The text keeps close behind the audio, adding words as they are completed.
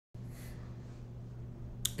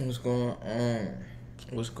What's going on?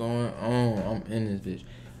 What's going on? I'm in this bitch.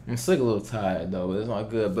 I'm sick, a little tired though, but it's not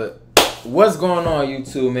good. But what's going on,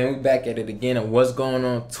 YouTube, man? We back at it again. And what's going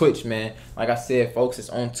on Twitch, man? Like I said, folks, it's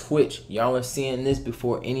on Twitch. Y'all are seeing this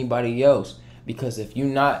before anybody else. Because if you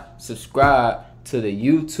not subscribed to the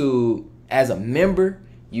YouTube as a member,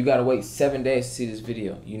 you gotta wait 7 days to see this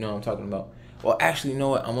video. You know what I'm talking about. Well, actually, you know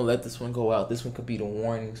what? I'm gonna let this one go out. This one could be the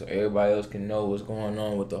warning so everybody else can know what's going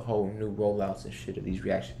on with the whole new rollouts and shit of these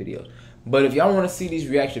reaction videos. But if y'all want to see these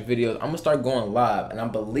reaction videos, I'm gonna start going live, and I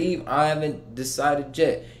believe I haven't decided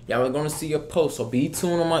yet. Y'all are gonna see a post, so be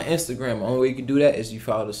tuned on my Instagram. The only way you can do that is you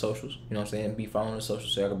follow the socials. You know what I'm saying? Be following the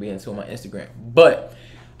socials so y'all can be in tune on my Instagram. But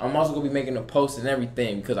I'm also going to be making a post and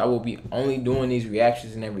everything because I will be only doing these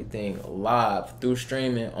reactions and everything live through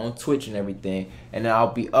streaming on Twitch and everything. And then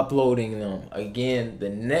I'll be uploading them again the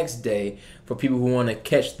next day for people who want to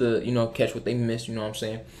catch catch what they missed, you know what I'm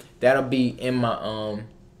saying? That'll be in my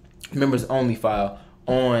members only file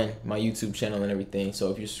on my YouTube channel and everything. So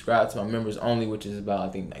if you subscribe to my members only, which is about,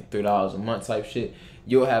 I think, like $3 a month type shit,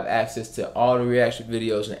 you'll have access to all the reaction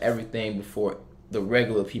videos and everything before the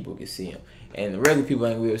regular people can see them. And the regular people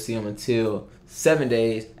ain't gonna be able to see them until 7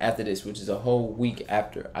 days after this, which is a whole week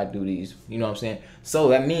after I do these. You know what I'm saying? So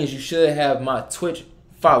that means you should have my Twitch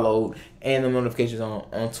followed and the notifications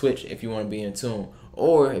on Twitch if you want to be in tune.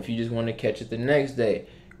 Or if you just want to catch it the next day,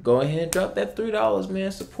 go ahead and drop that $3,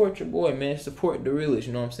 man. Support your boy, man. Support the Reelest,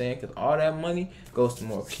 you know what I'm saying? Because all that money goes to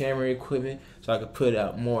more camera equipment so I can put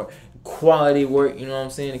out more quality work, you know what I'm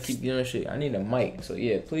saying, to keep doing shit. I need a mic, so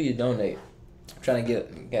yeah, please donate. I'm trying to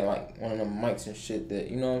get like one of them mics and shit that,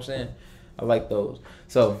 you know what I'm saying? I like those.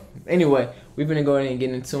 So anyway, we're gonna go ahead and get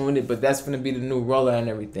into it, but that's gonna be the new rollout and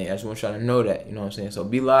everything. I just want y'all to know that, you know what I'm saying? So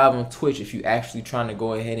be live on Twitch if you actually trying to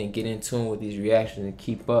go ahead and get in tune with these reactions and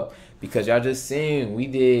keep up, because y'all just seen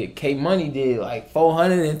K Money did like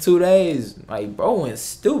 400 in 2 days. Like, bro went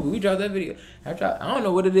stupid. We dropped that video. I don't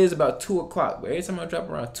know what it is about 2 o'clock, but every time I drop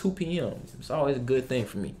around 2 p.m., it's always a good thing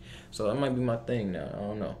for me. So that might be my thing now. I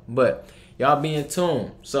don't know, but y'all be in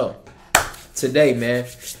tune. So today, man,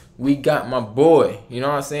 we got my boy, you know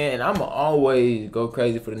what I'm saying? And I'ma always go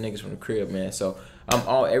crazy for the niggas from the crib, man. So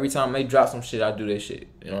every time they drop some shit, I do this shit.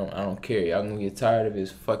 You know, I don't care. Y'all gonna get tired of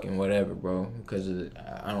his fucking whatever, bro. Because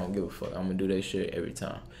I don't give a fuck. I'm gonna do that shit every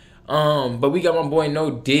time. But we got my boy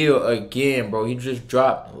No Deal again, bro. He just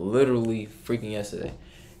dropped literally freaking yesterday.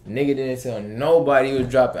 Nigga didn't tell nobody he was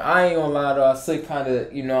dropping. I ain't gonna lie though, I still kinda,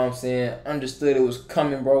 you know what I'm saying, understood it was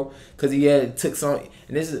coming, bro. Cause he took some,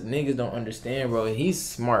 and this is, niggas don't understand, bro. He's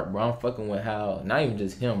smart, bro. I'm fucking with how, not even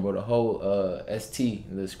just him, bro. The whole ST,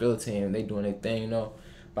 the Skrilla team, they doing their thing, you know.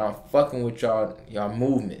 But I'm fucking with y'all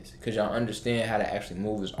movements. Cause y'all understand how to actually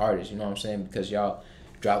move as artists, you know what I'm saying? Because y'all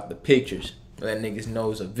drop the pictures. Let niggas know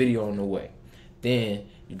there's a video on the way. Then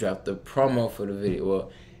you drop the promo for the video.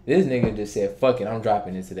 Well, this nigga just said, fuck it, I'm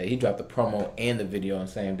dropping it today. He dropped the promo and the video on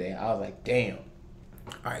the same day. I was like, damn.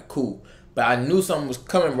 All right, cool. But I knew something was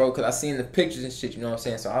coming, bro, because I seen the pictures and shit, you know what I'm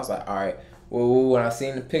saying? So I was like, all right. Well, when I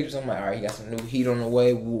seen the pictures, I'm like, all right, he got some new heat on the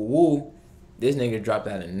way. Woo, woo. This nigga dropped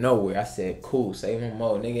out of nowhere. I said, cool, save him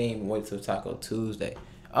more. Nigga ain't even wait till Taco Tuesday.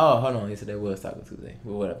 Oh, hold on. He said that was Taco Tuesday.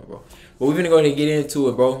 But whatever, bro. But we're going to go ahead and get into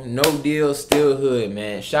it, bro. No Deal, still hood,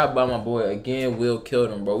 man. Shot by my boy again. Will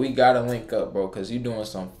killed him, bro. We got to link up, bro, because you doing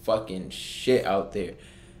some fucking shit out there.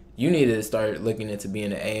 You need to start looking into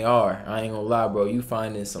being an AR. I ain't going to lie, bro. You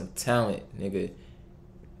finding some talent, nigga.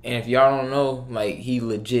 And if y'all don't know, like, he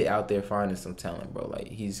legit out there finding some talent, bro. Like,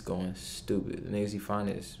 he's going stupid. The niggas he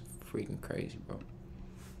finding is freaking crazy, bro.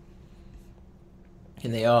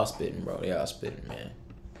 And they all spitting, bro. They all spitting, man.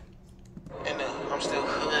 And I'm still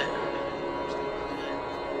hood.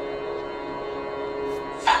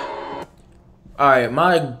 Alright,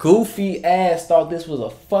 my goofy ass thought this was a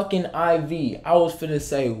fucking IV. I was finna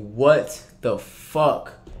say, what the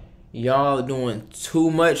fuck? Y'all doing too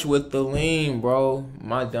much with the lean, bro.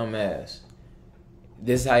 My dumb ass.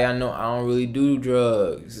 This is how y'all know I don't really do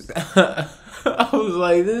drugs. I was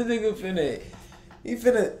like, this nigga he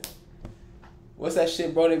finna, what's that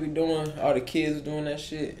shit, bro, they be doing? All the kids doing that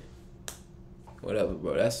shit. Whatever,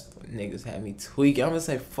 bro. That's niggas had me tweaking. I'm gonna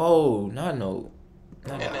say, fold. Not no.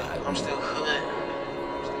 I'm still hood.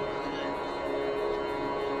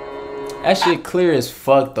 That shit clear as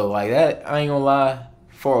fuck though. Like that, I ain't gonna lie.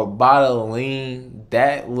 For a bottle of lean,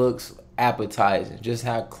 that looks appetizing. Just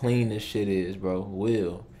how clean this shit is, bro.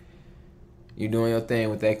 Will, you doing your thing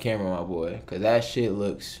with that camera, my boy? Cause that shit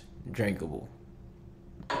looks drinkable.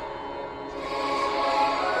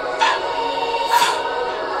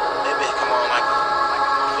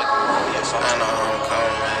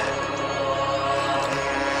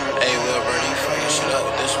 Hey, Lil Bird, you fucking shit up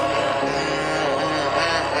with this one.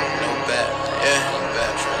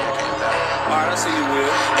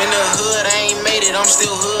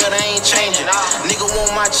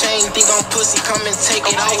 want my chain, think I'm pussy, come and take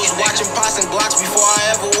it. I was watching Pots and Glocks before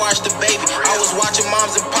I ever watched the baby. I was watching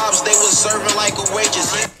moms and pops, they was serving like a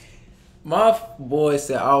waitress. My boy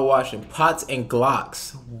said I was watching Pots and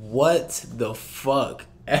Glocks. What the fuck?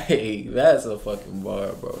 Hey, that's a fucking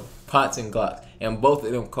bar, bro. Pots and Glocks. And both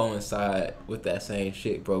of them coincide with that same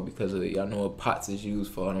shit, bro, because of y'all know what pots is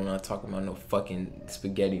used for. I'm not talking about no fucking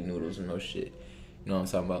spaghetti noodles or no shit. You know what I'm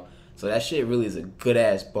talking about? So that shit really is a good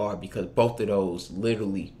ass bar because both of those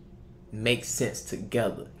literally make sense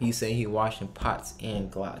together. He's saying he washing Pots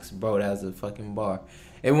and Glocks. Bro, that's a fucking bar.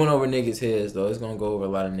 It went over niggas' heads, though. It's gonna go over a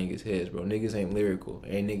lot of niggas' heads, bro. Niggas ain't lyrical.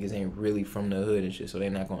 And niggas ain't really from the hood and shit, so they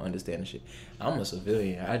not gonna understand the shit. I'm a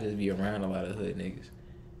civilian. I just be around a lot of hood niggas.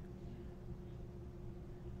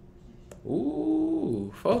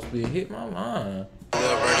 Ooh, folks be hit my line.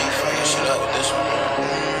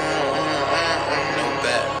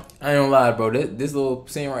 I ain't gonna lie, bro. This little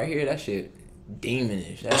scene right here, that shit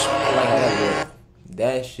demonish. That shit, like that look.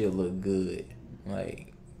 That shit look good. Like.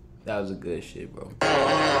 That was a good shit, bro. No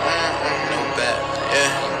bad.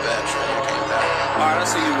 Yeah, no bad. Alright, I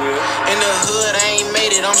see you, Will. In the hood, I ain't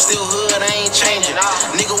made it. I'm still hood, I ain't changing.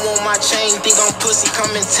 Nigga want my chain, think I'm pussy,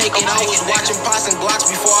 come and take it. I was watching Pots and Glocks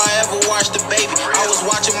before I ever watched the baby. I was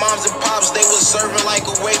watching moms and pops, they was serving like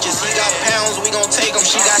a waitress. He got pounds, we gon' take him.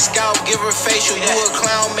 She got scalp, give her facial. You a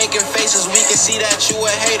clown making faces, we can see that you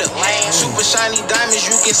a hater. Super shiny diamonds,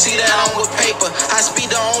 you can see that on with paper. High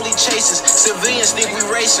speed the only chases. Civilians think we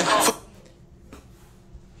racing.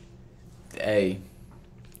 Hey,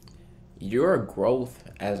 your growth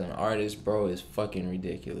as an artist, bro, is fucking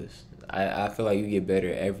ridiculous. I feel like you get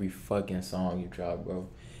better every fucking song you drop, bro.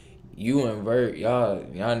 You and Vert, y'all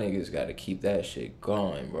niggas gotta keep that shit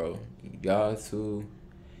going, bro. Y'all too.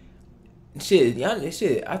 Shit,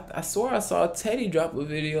 I swear I saw Teddy drop a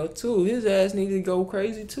video too. His ass need to go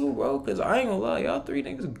crazy too, bro. Cause I ain't gonna lie, y'all three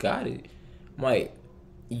niggas got it. Like,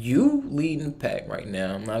 you leading the pack right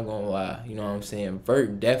now. I'm not gonna lie. You know what I'm saying?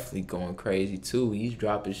 Vert definitely going crazy too. He's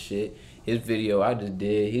dropping shit. His video I just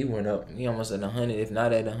did, he went up. He almost at 100, if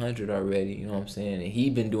not at 100 already. You know what I'm saying? And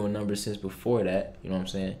he been doing numbers since before that. You know what I'm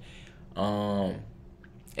saying?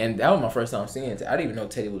 And that was my first time seeing it. I didn't even know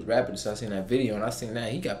Teddy was rapping, so I seen that video and I seen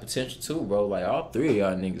that he got potential too, bro. Like all three of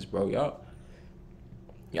y'all niggas, bro.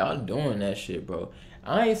 Y'all doing that shit, bro.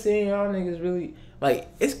 I ain't seen y'all niggas really like.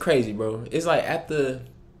 It's crazy, bro. It's like after.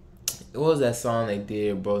 What was that song they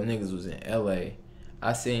did, bro? Niggas was in LA.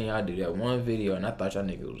 I seen y'all do that one video and I thought y'all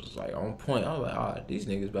niggas was like on point. I was like, oh, these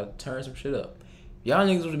niggas about to turn some shit up. Y'all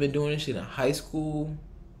niggas would have been doing this shit in high school.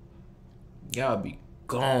 Y'all be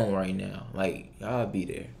gone right now. Like, y'all be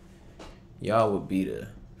there. Y'all would be there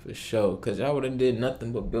for sure. Cause y'all would have did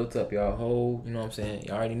nothing but built up y'all whole, you know what I'm saying?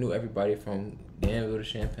 Y'all already knew everybody from Danville to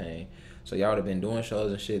Champaign. So y'all would have been doing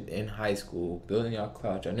shows and shit in high school, building y'all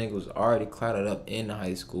clout. Y'all niggas was already clouded up in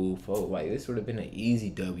high school. Folks, like, this would have been an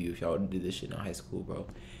easy W if y'all would have did this shit in high school, bro.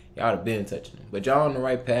 Y'all would have been touching them. But y'all on the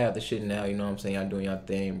right path to shit now, you know what I'm saying? Y'all doing y'all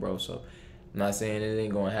thing, bro. So I'm not saying it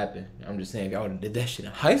ain't gonna happen. I'm just saying if y'all would have did that shit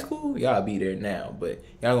in high school, y'all be there now. But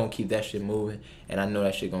y'all gonna keep that shit moving. And I know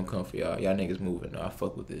that shit gonna come for y'all. Y'all niggas moving, though. I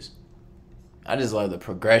fuck with this. I just love the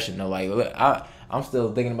progression, though. Like, look, I'm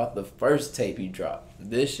still thinking about the first tape he dropped.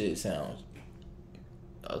 This shit sounds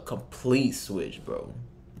a complete switch, bro.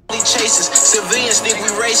 Chases, civilians think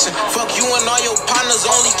we racing. Fuck you and all your partners,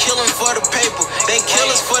 only killing for the paper. They kill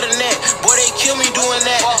us for the net, boy, they kill me doing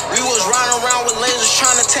that. We was riding around with lasers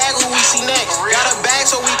trying to tag who we see next. Got a bag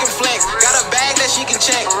so we can flex, got a bag that she can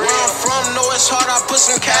check. Where I'm from, know it's hard, I put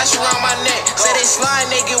some cash around my neck. Say they slide,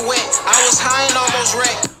 they get wet. I was high and almost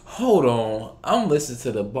wrecked. Hold on, I'm listening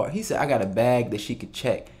to the bar. He said I got a bag that she could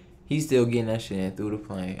check. He's still getting that shit in through the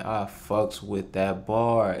plane. I fucks with that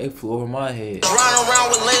bar. It flew over my head. Riding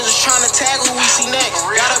around with lasers trying to tag who we see next.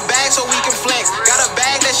 Got a bag so we can flex. Got a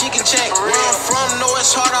bag that she can check. Where I'm from, know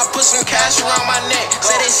it's hard. I put some cash around my neck.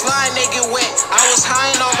 Say they slide, they get wet. I was high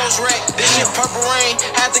and almost wrecked. This shit purple rain.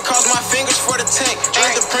 Had to cross my fingers for the tech.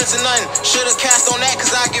 Ain't the prince of nothing. Should've cast on that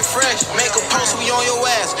cause I get fresh. Make a post, we on your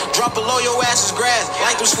ass. Drop below your ass is grass.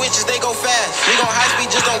 Like them switches, they go fast. We gon' high speed,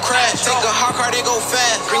 just don't crash. Take a hard car, they go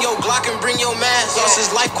fast. Bring your Glock and bring your mask. Lost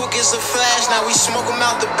his life quick as a flash. Now we smoke him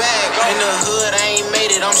out the bag. In the hood, I ain't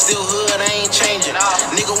made it. I'm still hood, I ain't changing.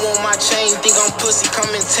 Nigga want my chain, think I'm pussy,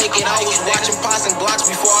 come and take it. I was watching Pots and Glocks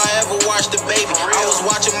before I ever watched the baby. I was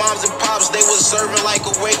watching moms and pops, they was serving like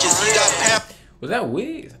a waitress. He got pound. Was that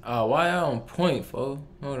Wigs? Why I on point, fo?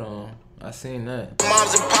 Hold on. I seen that.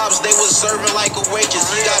 Moms and pops, they was serving like a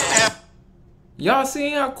waitress. He got pound. Y'all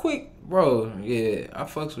seen how quick? Bro, yeah, I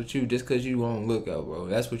fucks with you just cause you on lookout, bro.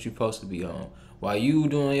 That's what you supposed to be on. While you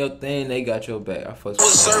doing your thing, they got your back. I fucks with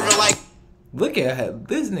was serving like. Look at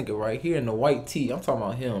this nigga right here in the white tee. I'm talking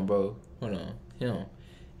about him, bro. Hold on, him.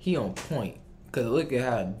 He on point. Cause look at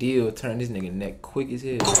how Deal turned this nigga neck quick as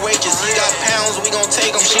hell. Waitress, he got pounds, we gon'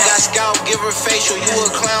 take them. She got scalp, give her facial. You a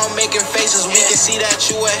clown making faces, we can see that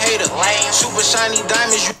you a hater. Super shiny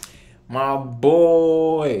diamonds, you My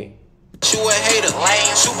boy. a hater.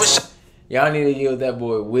 Super shiny. Y'all need to give that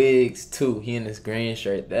boy wigs too. He in this green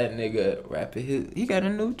shirt. That nigga rapping he got a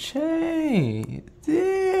new chain.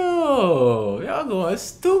 Damn. Y'all going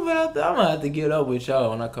stupid out there. I'm gonna have to get up with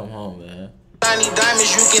y'all when I come home, man. Shiny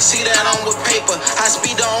diamonds, you can see that on with paper. High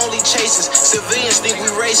speed the only chasers. Civilians think we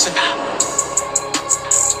racing.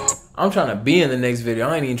 I'm trying to be in the next video.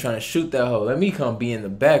 I ain't even trying to shoot that hoe. Let me come be in the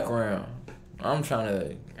background.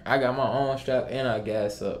 I got my own strap and I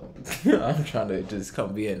gas up. I'm trying to just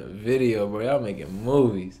come be in the video, bro. Y'all making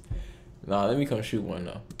movies. Nah, let me come shoot one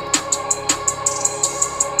though.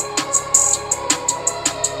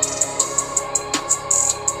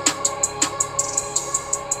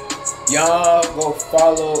 Y'all go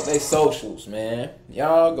follow they socials, man.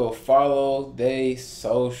 Y'all go follow they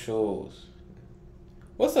socials.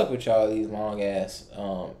 What's up with y'all these long ass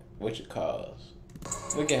what you calls?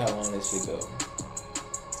 Look at how long this shit go.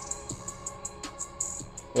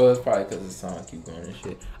 Well, it's probably because the song keep going and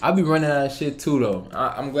shit. I be running out of shit too though.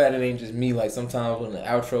 I'm glad it ain't just me. Like sometimes when the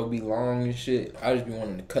outro be long and shit, I just be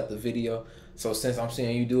wanting to cut the video. So since I'm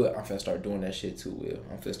seeing you do it, I'm finna start doing that shit too, Will.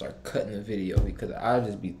 I'm finna start cutting the video because I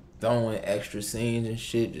just be throwing extra scenes and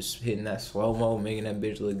shit, just hitting that slow-mo, making that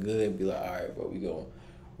bitch look good. Be like, alright, bro, we gonna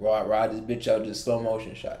ride this bitch out, just slow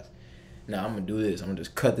motion shots. Now I'm gonna do this. I'm gonna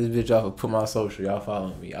just cut this bitch off and put my social. Y'all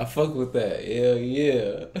follow me. I fuck with that. Hell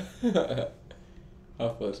yeah. I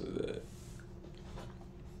fuck with that.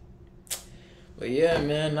 But yeah,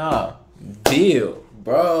 man, nah. Deal,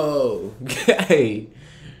 bro. Hey,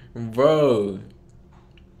 bro.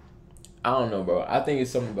 I don't know, bro. I think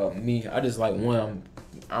it's something about me. I just like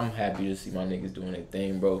I'm happy to see my niggas doing their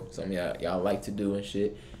thing, bro. Something y'all like to do and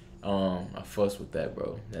shit. I fuss with that,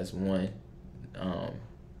 bro. That's one.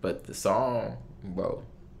 But the song, bro,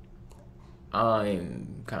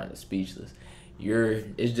 I'm kind of speechless.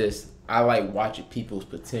 It's just I like watching people's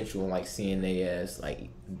potential and like seeing they ass like,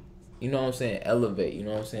 you know what I'm saying, elevate. You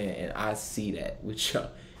know what I'm saying, and I see that with y'all.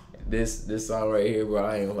 This song right here, bro.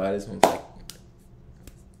 I ain't gonna lie. This one's like,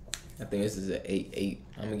 I think this is an 8.8.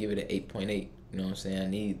 I'm gonna give it an 8.8. You know what I'm saying? I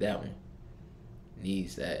need that one.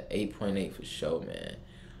 Needs that 8.8 for sure,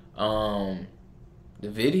 man. The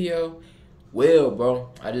video, well, bro,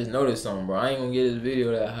 I just noticed something, bro. I ain't gonna get this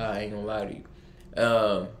video that high. I ain't gonna lie to you.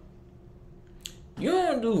 You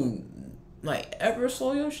don't do like ever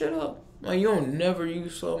slow your shit up. Like you don't never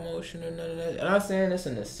use slow motion or none of that. And I'm not saying it's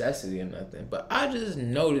a necessity or nothing, but I just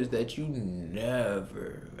noticed that you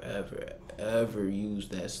never, ever use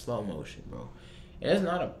that slow motion, bro. And it's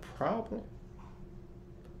not a problem.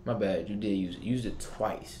 My bad, you did use it. Use it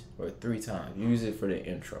twice or 3 times. Use it for the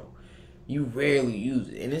intro. You rarely use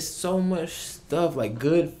it. And it's so much stuff, like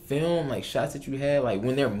good film, like shots that you had, like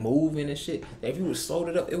when they're moving and shit. If you would slowed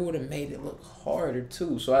it up, it would have made it look harder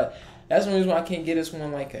too. So that's the reason why I can't get this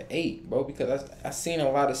one like an 8, bro. Because I seen a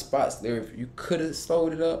lot of spots there. If you could have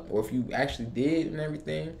slowed it up, or if you actually did and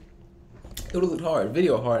everything, it would have looked hard.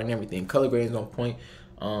 Video hard and everything. Color grading's on point.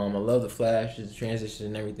 I love the flashes, the transitions,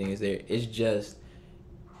 and everything is there. It's just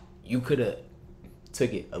you could have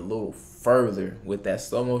took it a little further with that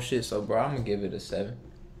slow-mo shit. So, bro, I'm going to give it a 7.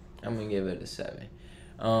 I'm going to give it a 7.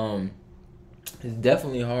 It's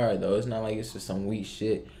definitely hard, though. It's not like it's just some weak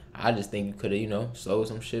shit. I just think you could have, slowed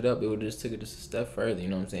some shit up. It would just took it just a step further, you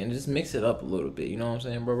know what I'm saying? Just mix it up a little bit, you know what I'm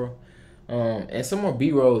saying, bro? And some more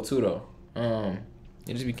B-roll, too, though.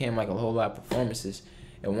 It just became like a whole lot of performances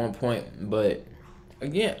at one point, but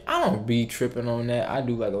again, I don't be tripping on that. I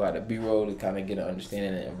do like a lot of B-roll to kind of get an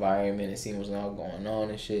understanding of the environment and see what's all going on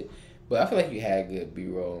and shit. But I feel like you had good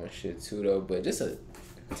B-roll and shit too, though. But just a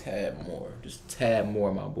tad more. Just a tad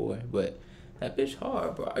more, my boy. But that bitch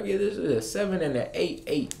hard, bro. I give this a 7 and an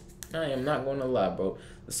 8.8. I am not going to lie, bro.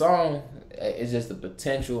 The song is just the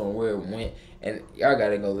potential and where it went. And y'all got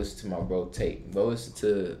to go listen to my bro tape. Go listen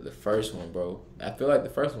to the first one, bro. I feel like the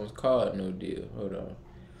first one's called No Deal. Hold on.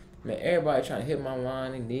 Man, everybody trying to hit my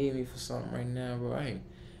line. They need me for something right now, bro. I ain't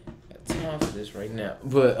got time for this right now.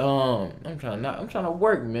 But I'm trying to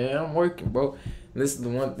work, man. I'm working, bro. This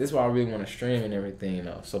is why I really want to stream and everything,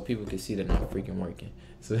 so people can see that I'm freaking working.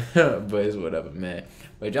 So, but it's whatever, man.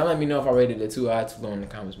 But y'all let me know if I rated it too high, too low in the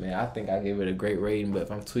comments, man. I think I gave it a great rating, but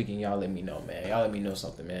if I'm tweaking, y'all let me know, man. Y'all let me know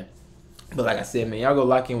something, man. But like I said, man, y'all go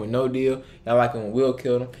lock in with No Deal. Y'all lock in with Will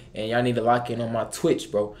Kill Them. And y'all need to lock in on my Twitch,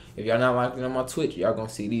 bro. If y'all not locked in on my Twitch, y'all gonna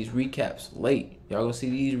see these recaps late. Y'all gonna see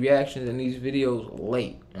these reactions and these videos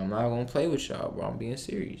late. I'm not gonna play with y'all, bro. I'm being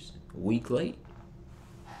serious. A week late.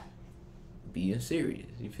 Being serious.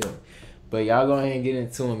 You feel me? But y'all go ahead and get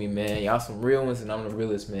into me, man. Y'all some real ones, and I'm the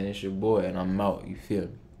realest, man. It's your boy, and I'm out. You feel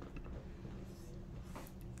me?